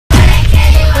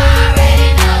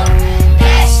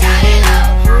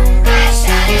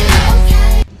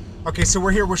Okay, so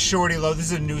we're here with Shawty Low.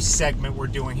 This is a new segment we're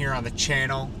doing here on the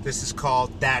channel. This is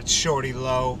called That's Shawty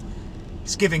Low.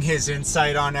 He's giving his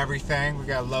insight on everything. We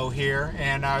got Low here.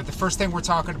 And the first thing we're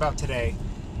talking about today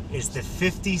is the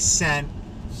 50 Cent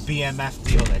BMF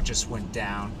deal that just went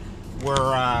down. We're,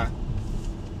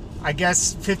 I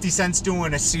guess 50 Cent's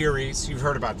doing a series. You've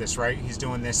heard about this, right? He's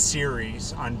doing this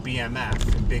series on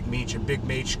BMF and Big MEECH. And Big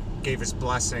MEECH gave his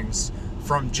blessings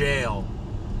from jail,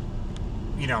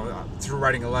 you know, through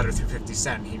writing a letter through 50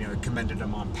 Cent. He, you know, commended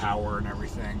him on power and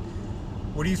everything.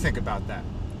 What do you think about that?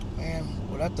 Man,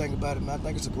 what I think about it, man, I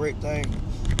think it's a great thing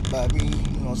by me,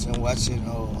 you know what I'm saying, watching,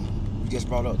 you just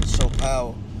brought up the show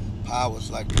Power. Power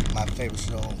is like my favorite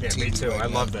show on Yeah, TV me too. right I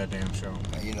now. love that damn show.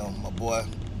 And, you know, my boy,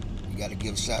 you got to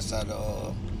give shouts out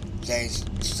to James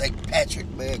St. Patrick,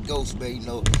 man, Ghost, man, you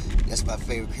know, that's my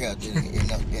favorite character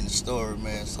in the story,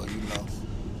 man, so, you know,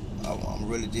 I'm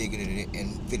really digging it,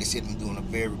 and 50 Cent doing a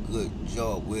very good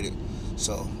job with it.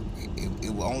 So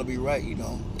it will only be right, you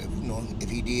know, if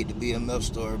he did the BMF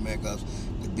story, man, because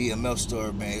the BMF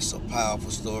story, man, it's a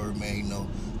powerful story, man, you know,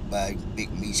 by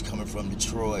Big MEECH coming from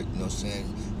Detroit, you know what I'm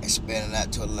saying, expanding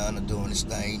out to Atlanta, doing this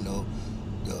thing, you know,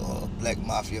 the Black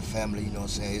Mafia family, you know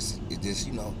what I'm saying, it's just,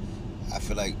 you know, I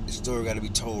feel like the story got to be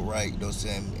told right, you know what I'm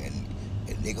saying,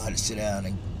 and they're going to have to sit down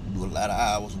and do a lot of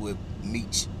hours with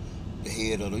MEECH, the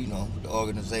head of the, you know, the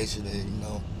organization, and, you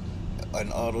know,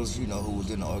 and all those, you know, who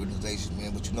was in the organization, man.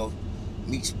 But, you know,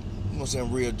 MEECH, you know what I'm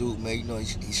saying, real dude, man, you know, he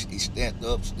stand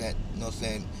up, you know what I'm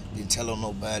saying, didn't tell on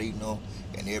nobody, you know,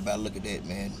 and everybody look at that,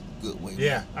 man, good way.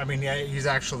 Yeah, man. I mean, yeah, he's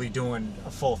actually doing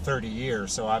a full 30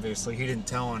 years, so obviously he didn't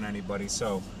tell on anybody,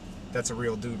 so that's a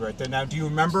real dude right there. Now, do you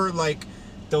remember, like,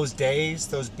 those days,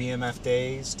 those BMF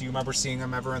days? Do you remember seeing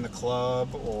them ever in the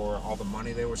club, or all the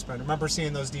money they were spending? Remember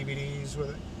seeing those DVDs with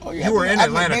it? Oh, yeah, you were in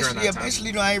Atlanta during that yeah, time. basically,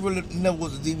 you know, I ain't really never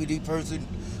was a DVD person,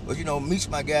 but, you know, MEECH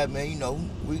my guy, man, you know,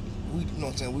 we you know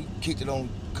what I'm saying, we kicked it on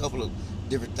a couple of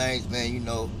different things, man, you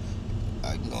know,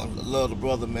 I love the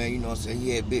brother, man, you know what I'm saying, he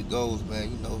had big goals,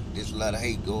 man, you know, there's a lot of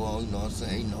hate go on, you know what I'm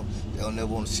saying, you know, they'll never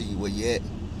want to see you where you at.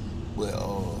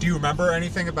 Well, do you remember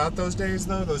anything about those days,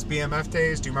 though? Those BMF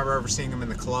days? Do you remember ever seeing him in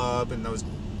the club and those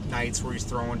nights where he's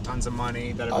throwing tons of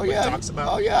money that everybody talks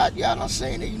about? Oh, yeah, I done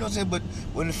seen it, you know what I'm saying? But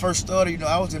when it first started, you know,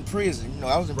 I was in prison. You know,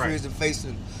 I was in prison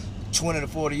facing 20 to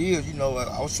 40 years. You know,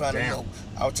 I was trying to, you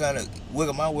know,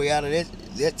 wiggle my way out of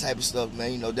that type of stuff,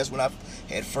 man. You know, that's when I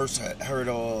had first heard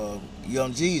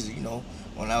Young Jeezy, you know,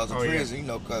 when I was in prison, you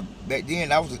know, cause back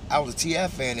then I was a T.I.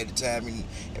 fan at the time, and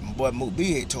my boy Mook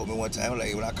B had told me one time,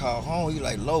 like, when I called home, he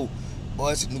like, Low,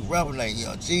 boy, it's a new rapper named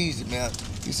Young Jeezy, man.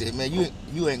 He said, man,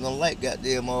 you ain't gonna like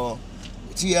goddamn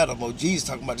T.I. no more. Jeezy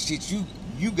talking about the shit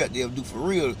you goddamn do for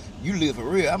real. You live for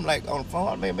real. I'm like on the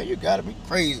phone, man, you gotta be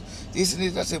crazy. This and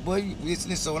this. I said, boy, you this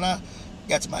and this. So when I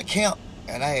got to my camp,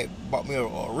 and I had bought me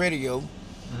a radio,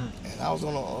 and I was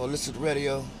on listen to the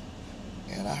radio,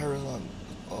 and I heard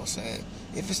saying,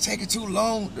 if it's taking too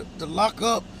long to lock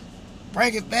up,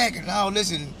 bring it back. And now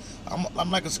listen, I'm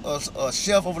like a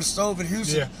chef over the stove in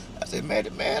Houston. Yeah. I said, man,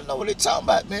 the man know what they talking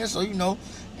about, man. So, you know,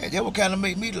 and that would kind of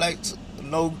make me like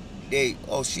know that,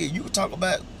 oh shit, you can talk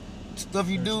about stuff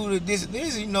you do, this and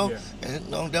this, you know. Yeah. And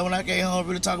you know, then when I came home,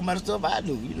 really talking about the stuff I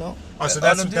do, you know. Oh, so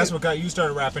that's what got you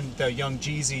started rapping. The Young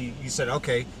Jeezy, you said,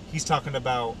 okay, he's talking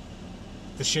about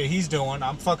the shit he's doing.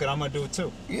 I'm gonna do it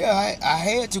too. Yeah, I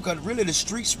had to, because really the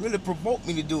streets really provoked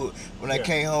me to do it when I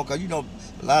came home, because, you know,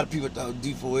 a lot of people thought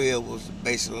D4L was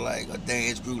basically like a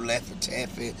dance group, Laffy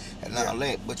Taffy and all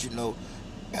that, but, you know,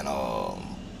 and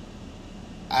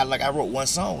I wrote one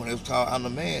song, and it was called I'm the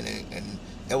Man, and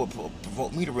that would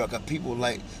provoke me to rap, because people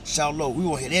like, Shawty Low, we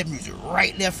want to hear that music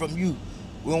right there from you.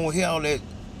 We don't want to hear all that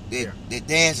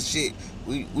dance and shit.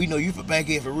 We know you from back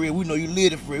here for real. We know you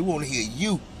live it for real. We want to hear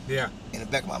you. Yeah. In the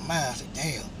back of my mind, I said,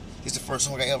 damn, this is the first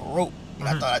song I ever wrote. And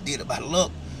I thought I did it by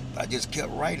luck, but I just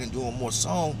kept writing and doing more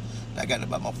songs. And I got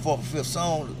about my 4th or 5th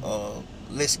song,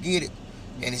 Let's Get It.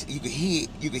 And you could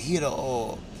hear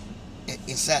the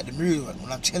inside the music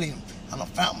when I'm telling him, I done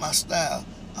found my style,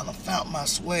 I done found my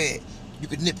swag. You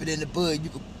could nip it in the bud, you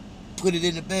could put it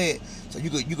in the bag. So you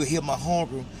could hear my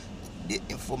hunger,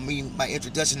 and for me, my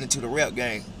introduction into the rap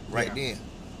game then.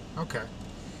 Okay.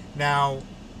 Now,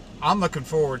 I'm looking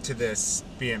forward to this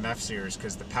BMF series,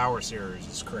 because the Power series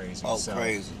is crazy. Oh, so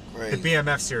crazy. The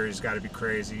BMF series got to be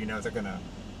crazy. You know, they're going to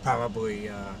probably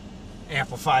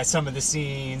amplify some of the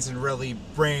scenes and really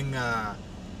bring a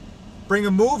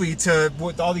movie to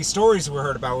all these stories we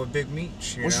heard about with Big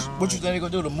MEECH. What you think they're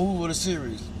going to do, the movie or the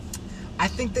series? I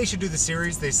think they should do the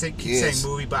series. They keep saying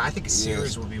movie, but I think a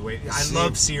series would be way. I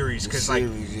love series because like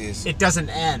it doesn't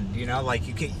end. You know, like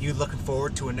you looking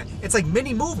forward to it's like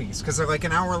mini movies because they're like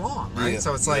an hour long, right?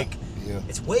 So it's like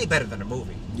it's way better than a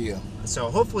movie. Yeah. So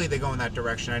hopefully they go in that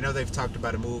direction. I know they've talked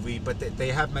about a movie, but they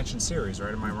have mentioned series,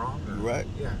 right? Am I wrong? Or, right.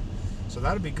 Yeah. So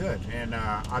that'd be good, and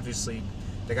obviously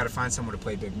they got to find someone to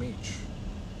play Big Meech.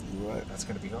 Right. That's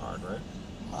gonna be hard, right?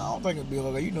 I don't think it'd be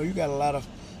hard. You know, you got a lot of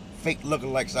fake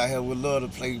lookalikes out here would love to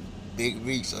play Big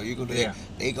Meech, so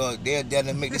they're down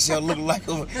to make themselves look like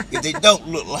them if they don't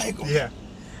look like them. Yeah,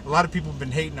 a lot of people have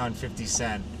been hating on 50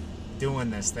 Cent doing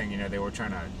this thing. You know, they were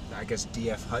trying to, I guess,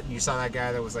 DF Hutton. You saw that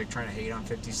guy that was like trying to hate on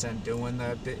 50 Cent doing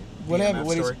the what BMF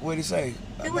happened? story. What did he say?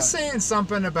 He was saying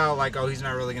something about like, oh, he's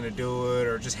not really gonna do it,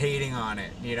 or just hating on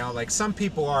it. You know, like some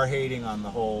people are hating on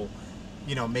the whole,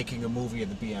 you know, making a movie of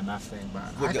the BMF thing, but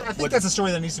I think that's a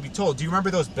story that needs to be told. Do you remember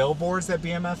those billboards that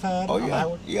BMF had? Oh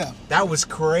yeah, yeah. That was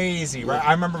crazy, right?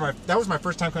 I remember that was my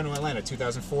first time coming to Atlanta,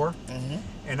 2004,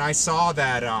 and I saw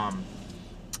that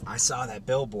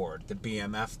billboard, the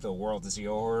BMF, the world is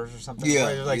yours, or something,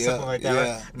 something like that.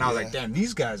 Yeah, and I was like, damn,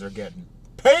 these guys are getting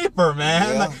paper,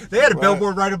 man. Like, they had a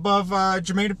billboard right above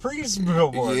Jermaine Dupri's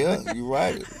billboard. Yeah, you're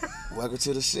right. Welcome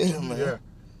to the city, man. Yeah.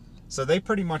 So they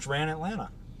pretty much ran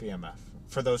Atlanta, BMF.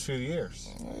 For those few years,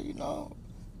 you know,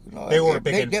 they were a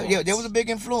big influence. Yeah, there was a big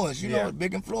influence. You know, a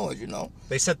big influence. You know,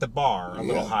 they set the bar a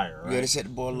little higher. Right? Yeah, they set the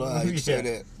bar a little higher. You say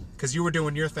that because you were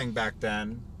doing your thing back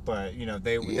then, but you know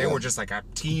they were just like a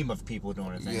team of people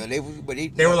doing a thing. Yeah, they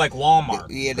were like Walmart.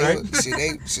 Yeah,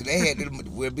 they had them.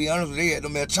 We'll be honest, they had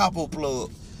them at Chapo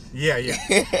plug. Yeah,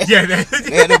 they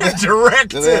had them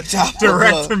direct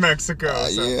to Mexico.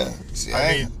 So. Yeah, see,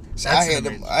 I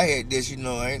had this, you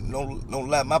know. I ain't don't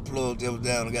lie. My plugs that was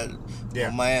down. I got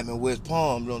Miami and West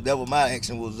Palm. You know, that was my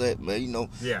accent was that, man. You know.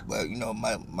 Yeah. But you know,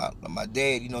 my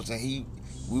dad, you know, what I'm saying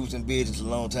we was in business a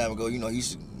long time ago. You know, he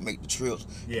used to make the trips.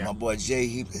 Yeah. My boy Jay,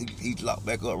 he's locked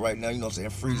back up right now. You know, what I'm saying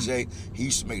Free Jay, he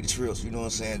used to make the trips. You know what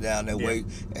I'm saying down that way,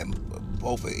 and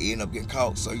both ended up getting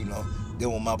caught. So you know,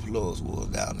 then when my plugs was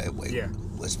down that way,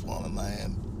 West Palm and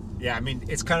Miami. Yeah, I mean,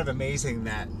 it's kind of amazing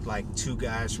that, like, two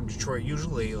guys from Detroit,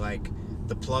 usually, like,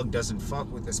 the plug doesn't fuck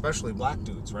with, especially black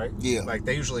dudes, right? Yeah. Like,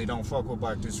 they usually don't fuck with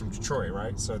black dudes from Detroit,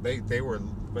 right? So they were,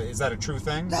 is that a true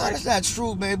thing? No, that's not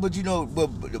true, man. But, you know,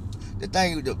 but the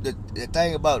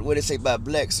thing about what they say about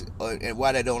blacks and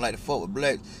why they don't like to fuck with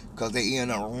blacks, because they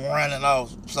end up running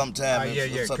off sometimes. Yeah,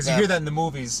 because you hear that in the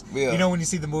movies. Yeah. You know, when you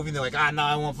see the movie, they're like, no,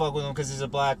 I won't fuck with him because he's a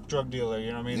black drug dealer, you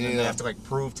know what I mean? Yeah. And they have to, like,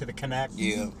 prove to the connect.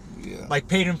 Yeah. Yeah. Like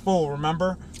Paid in Full,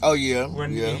 remember? Oh yeah.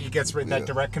 When he gets that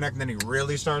direct connect, and then he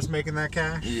really starts making that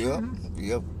cash. Yep,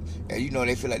 yep. And you know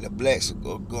they feel like the blacks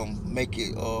are gonna make it,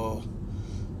 you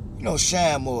know,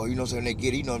 shine more. You know, so they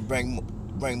get, you know, bring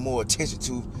more attention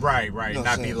to. Right. You know,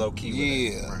 not be low key.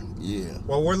 Yeah, right. Yeah.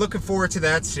 Well, we're looking forward to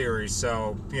that series,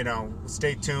 so you know,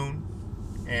 stay tuned,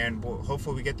 and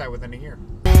hopefully we get that within a year.